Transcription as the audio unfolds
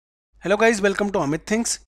Hello guys, welcome to Amit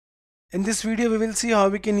Things. In this video we will see how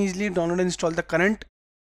we can easily download and install the current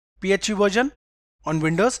PHP version on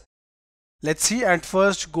Windows. Let's see. At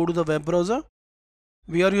first go to the web browser.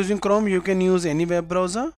 We are using Chrome, you can use any web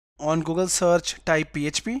browser. On Google search type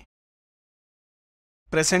PHP.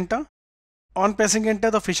 Press enter. On pressing enter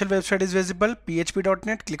the official website is visible,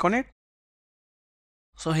 php.net, click on it.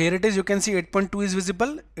 So here it is, you can see 8.2 is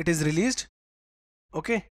visible, it is released.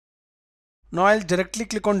 Okay. Now I'll directly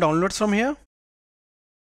click on downloads from here.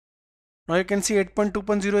 Now you can see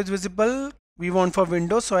 8.2.0 is visible. We want for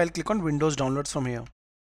Windows, so I'll click on Windows downloads from here.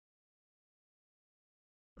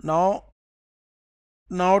 Now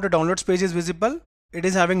the downloads page is visible. It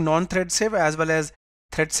is having non-thread save as well as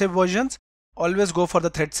thread save versions. Always go for the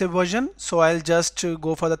thread save version. So I'll just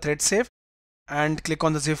go for the thread save and click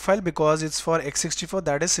on the zip file because it's for x64,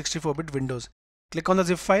 that is 64-bit Windows. Click on the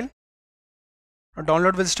zip file. Now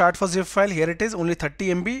download will start for zip file. Here it is, only 30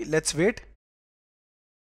 MB. Let's wait.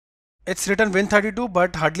 It's written Win32,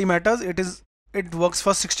 but hardly matters. It works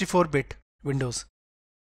for 64-bit Windows.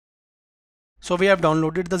 So we have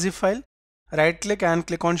downloaded the zip file. Right click and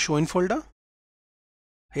click on show in folder.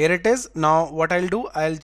 Here it is. Now what I'll do,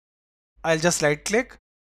 I'll just right click.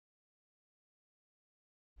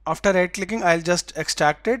 After right clicking, I'll just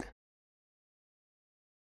extract it.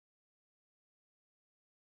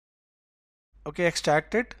 Okay,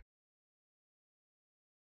 extract it.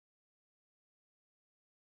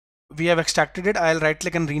 We have extracted it. I'll right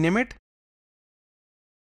click and rename it.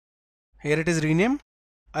 Here it is, rename.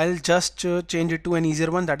 I'll just change it to an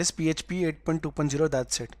easier one, that is PHP 8.2.0.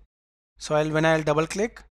 That's it. So when I'll double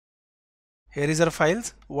click, here is our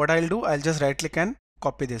files. What I'll do, I'll just right click and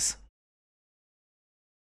copy this.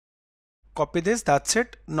 Copy this, that's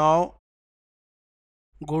it. Now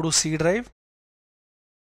go to C drive.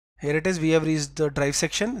 Here it is, we have reached the drive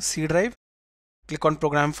section, C drive. Click on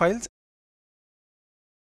program files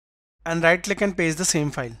and right click and paste the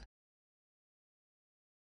same file.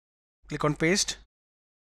 Click on paste.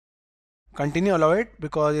 Continue, allow it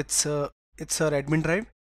because it's our admin drive.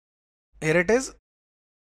 Here it is,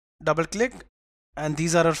 double click and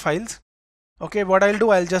these are our files. Okay, what I'll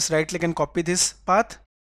do, I'll just right click and copy this path.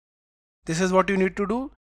 This is what you need to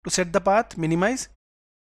do to set the path, minimize.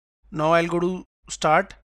 Now I'll go to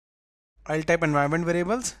start. I'll type environment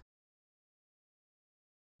variables.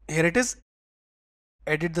 Here it is,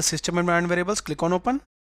 edit the system environment variables, click on open.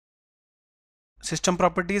 System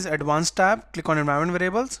properties, advanced tab, click on environment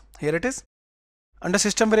variables. Here it is. Under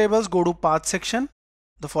system variables, go to path section.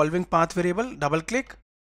 The following path variable, double click.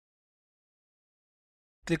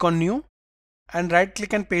 Click on new and right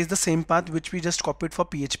click and paste the same path which we just copied for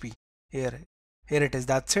PHP. Here it is,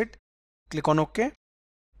 that's it. Click on OK.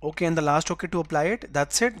 OK and the last OK to apply it.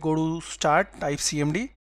 That's it. Go to start, type cmd.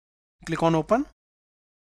 Click on open.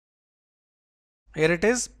 Here it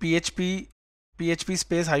is, PHP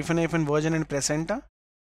space -- version and press enter.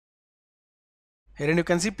 Here you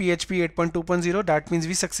can see PHP 8.2.0. That means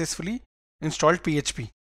we successfully installed PHP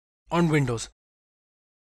on Windows.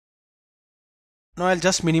 Now I'll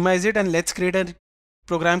just minimize it and let's create a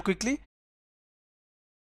program quickly.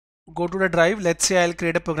 Go to the drive. Let's say I'll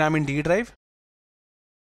create a program in D drive.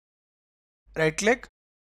 Right click.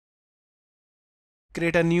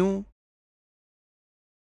 Create a new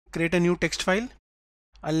text file.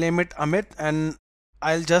 I'll name it Amit and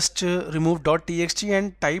I'll just remove .txt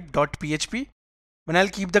and type .php. When I'll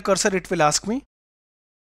keep the cursor, it will ask me.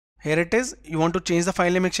 Here it is. You want to change the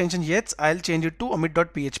file name extension? Yes, I'll change it to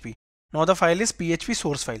amit.php. Now the file is PHP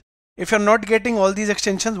source file. If you're not getting all these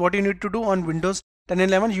extensions, what you need to do on Windows 10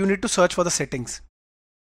 and 11, you need to search for the settings.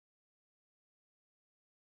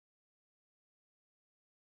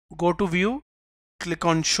 Go to view, click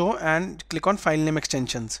on show and click on file name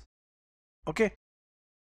extensions. Okay.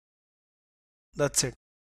 That's it.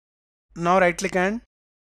 Now right click and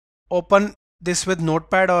open this with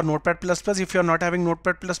Notepad or Notepad++. If you're not having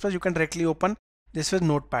Notepad++, you can directly open this with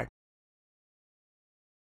Notepad.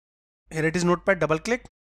 Here it is, Notepad, double click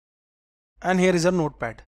and here is a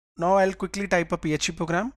Notepad. Now I'll quickly type a PHP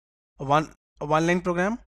program, a one line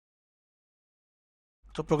program.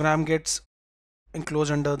 So program gets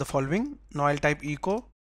enclosed under the following. Now I'll type echo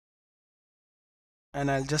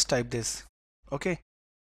and I'll just type this. Okay.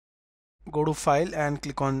 Go to file and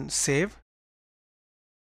click on save.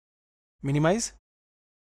 Minimize.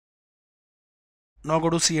 Now go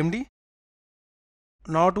to cmd.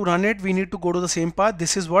 Now to run it, we need to go to the same path.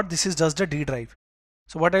 This is just the D drive.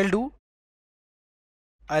 So what I'll do,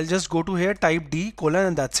 I'll just go to here, type D :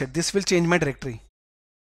 and that's it. This will change my directory.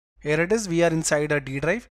 Here it is, we are inside a D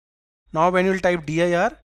drive. Now when you will type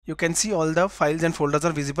dir, you can see all the files and folders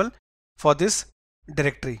are visible for this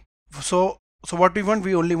directory. So what we want,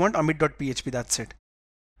 we only want amit.php, that's it.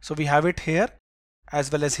 So we have it here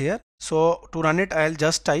as well as here. So to run it, I'll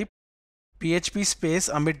just type php space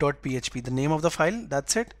amit.php, the name of the file,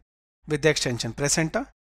 that's it, with the extension. Press enter.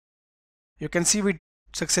 You can see we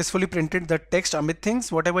successfully printed the text Amit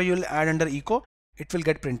thinks. Whatever you'll add under echo, it will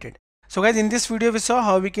get printed. So guys, in this video we saw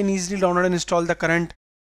how we can easily download and install the current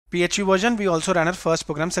PHP version. We also ran our first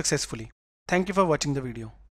program successfully. Thank you for watching the video.